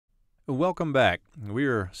Welcome back. We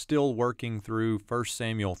are still working through 1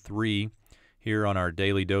 Samuel 3 here on our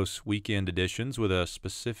Daily Dose weekend editions with a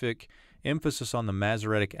specific emphasis on the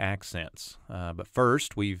Masoretic accents. But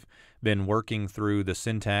first, we've been working through the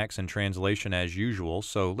syntax and translation as usual,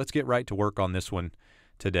 so let's get right to work on this one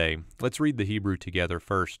today. Let's read the Hebrew together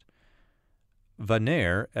first.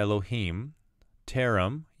 Vaner Elohim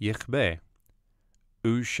terem yichbeh,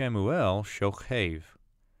 u Shemuel shochev,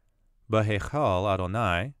 bahechal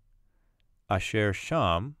Adonai, Asher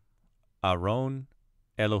Sham, Aron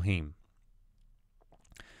Elohim.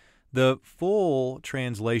 The full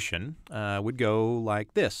translation would go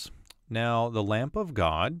like this. Now the lamp of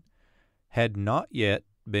God had not yet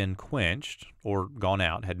been quenched or gone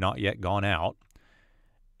out, had not yet gone out,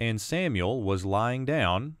 and Samuel was lying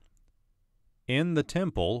down in the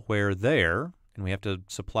temple where there, and we have to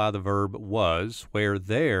supply the verb was, where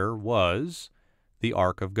there was the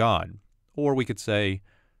ark of God. Or we could say,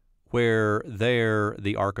 where there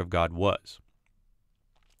the ark of God was.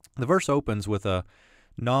 The verse opens with a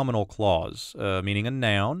nominal clause, meaning a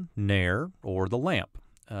noun, ner, or the lamp.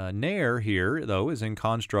 Ner here, though, is in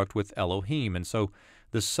construct with Elohim, and so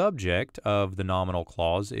the subject of the nominal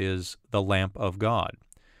clause is the lamp of God.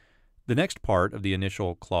 The next part of the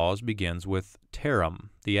initial clause begins with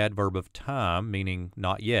terem, the adverb of time, meaning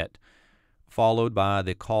not yet, followed by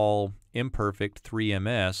the call imperfect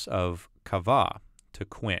 3ms of kavah, to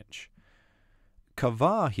quench.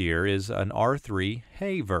 Kavah here is an R3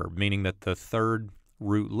 hey verb, meaning that the third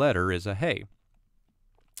root letter is a hey.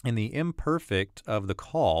 In the imperfect of the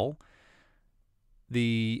call,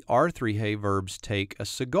 the R3 hey verbs take a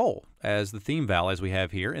segol as the theme vowel, as we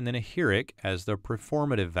have here, and then a hirik as the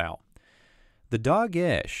performative vowel. The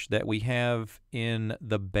dagesh that we have in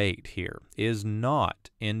the bait here is not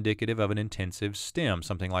indicative of an intensive stem,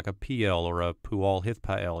 something like a PL or a pual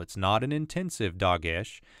hithpael. It's not an intensive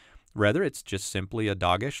dagesh. Rather, it's just simply a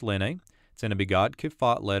dagesh lene. It's in a begad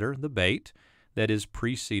kifat letter, the bait, that is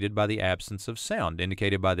preceded by the absence of sound,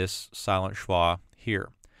 indicated by this silent schwa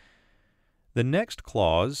here. The next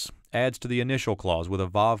clause adds to the initial clause with a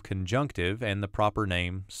vav conjunctive and the proper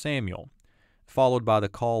name Samuel, followed by the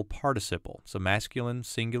call participle. It's a masculine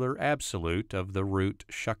singular absolute of the root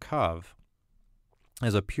shakav.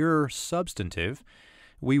 As a pure substantive,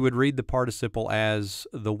 we would read the participle as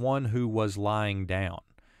the one who was lying down.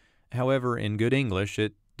 However, in good English,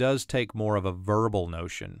 it does take more of a verbal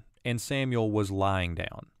notion, and Samuel was lying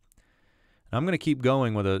down. I'm going to keep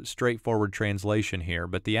going with a straightforward translation here,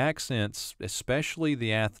 but the accents, especially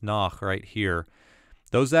the athnach right here,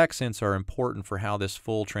 those accents are important for how this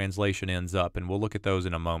full translation ends up, and we'll look at those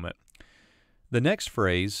in a moment. The next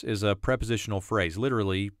phrase is a prepositional phrase,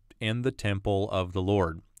 literally, in the temple of the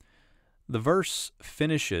Lord. The verse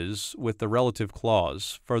finishes with the relative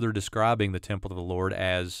clause, further describing the temple of the Lord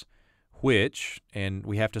as which, and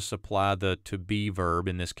we have to supply the to be verb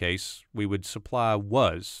in this case. We would supply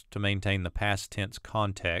was to maintain the past tense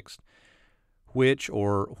context, which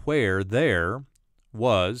or where there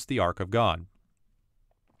was the ark of God.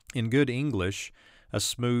 In good English, a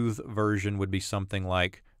smooth version would be something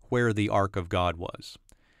like where the ark of God was.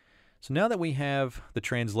 So now that we have the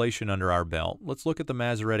translation under our belt, let's look at the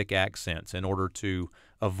Masoretic accents in order to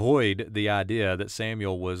avoid the idea that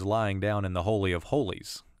Samuel was lying down in the Holy of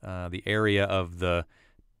Holies, the area of the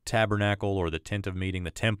tabernacle or the tent of meeting,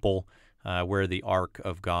 the temple, where the ark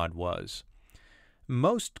of God was.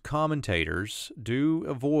 Most commentators do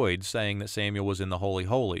avoid saying that Samuel was in the Holy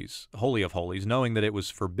of Holies, knowing that it was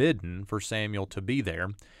forbidden for Samuel to be there,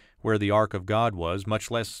 where the ark of God was, much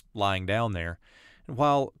less lying down there. And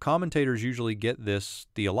while commentators usually get this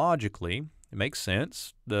theologically, it makes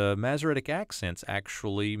sense, the Masoretic accents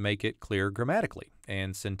actually make it clear grammatically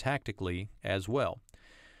and syntactically as well.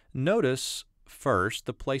 Notice first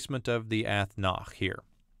the placement of the athnach here.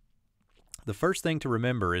 The first thing to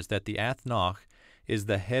remember is that the athnach is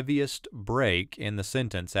the heaviest break in the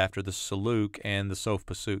sentence after the saluk and the sof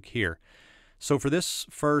pasuk here. So for this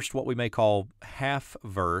first, what we may call half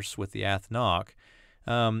verse with the athnach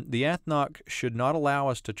should not allow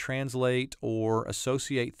us to translate or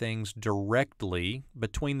associate things directly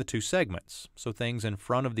between the two segments. So things in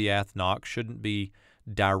front of the athnach shouldn't be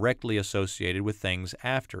directly associated with things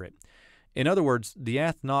after it. In other words, the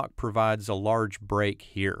athnach provides a large break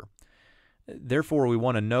here. Therefore, we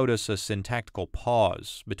want to notice a syntactical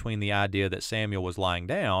pause between the idea that Samuel was lying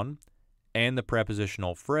down and the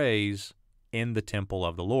prepositional phrase, in the temple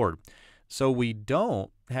of the Lord. So we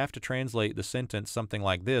don't have to translate the sentence something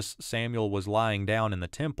like this: Samuel was lying down in the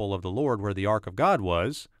temple of the Lord where the ark of God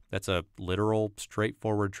was. That's a literal,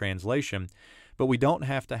 straightforward translation. But we don't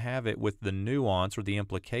have to have it with the nuance or the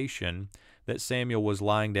implication that Samuel was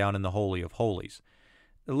lying down in the Holy of Holies.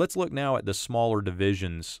 Let's look now at the smaller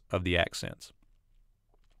divisions of the accents.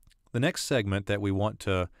 The next segment that we want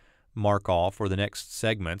to mark off, or the next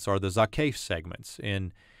segments, are the zakef segments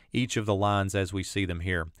in each of the lines as we see them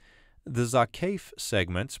here. The zakef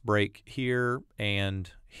segments break here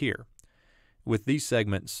and here. With these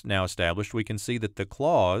segments now established, we can see that the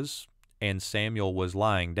clause, "and Samuel was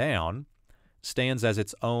lying down," stands as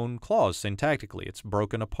its own clause syntactically. It's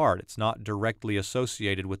broken apart. It's not directly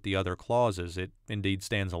associated with the other clauses. It indeed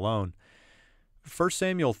stands alone. 1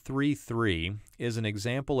 Samuel 3:3 is an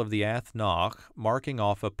example of the athnach marking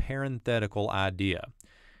off a parenthetical idea.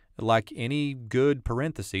 Like any good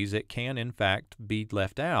parentheses, it can in fact be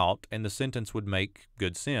left out, and the sentence would make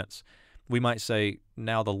good sense. We might say,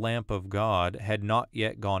 "Now the lamp of God had not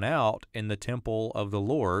yet gone out in the temple of the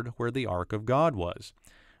Lord where the ark of God was."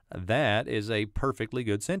 That is a perfectly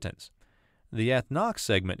good sentence. The athnach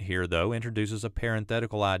segment here, though, introduces a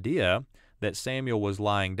parenthetical idea that Samuel was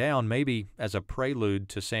lying down, maybe as a prelude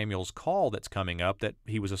to Samuel's call that's coming up, that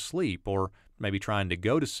he was asleep or maybe trying to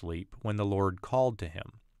go to sleep when the Lord called to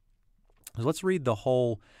him. So let's read the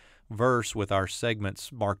whole verse with our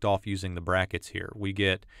segments marked off using the brackets here. We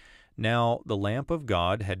get, "Now the lamp of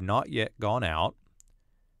God had not yet gone out,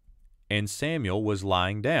 and Samuel was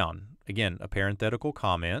lying down." Again, a parenthetical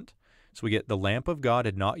comment. So we get, "The lamp of God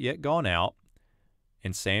had not yet gone out,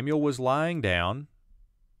 and Samuel was lying down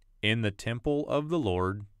in the temple of the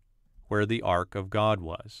Lord where the ark of God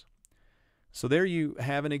was." So there you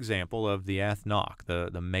have an example of the athnach,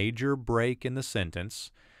 the major break in the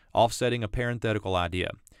sentence, offsetting a parenthetical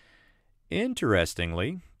idea.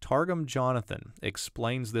 Interestingly, Targum Jonathan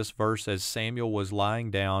explains this verse as Samuel was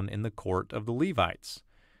lying down in the court of the Levites.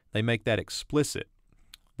 They make that explicit.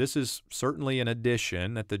 This is certainly an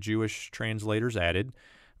addition that the Jewish translators added,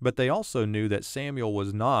 but they also knew that Samuel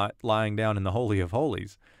was not lying down in the Holy of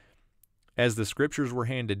Holies. As the scriptures were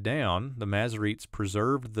handed down, the Masoretes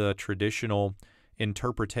preserved the traditional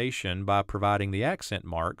interpretation by providing the accent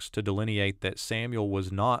marks to delineate that Samuel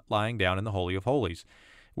was not lying down in the Holy of Holies.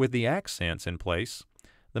 With the accents in place,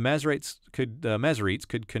 the Masoretes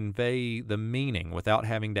could convey the meaning without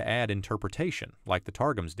having to add interpretation like the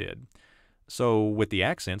Targums did. So with the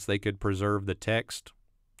accents, they could preserve the text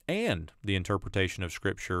and the interpretation of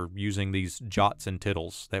Scripture using these jots and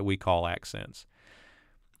tittles that we call accents.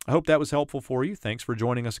 I hope that was helpful for you. Thanks for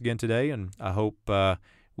joining us again today, and I hope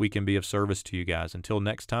we can be of service to you guys. Until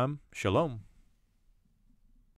next time, shalom.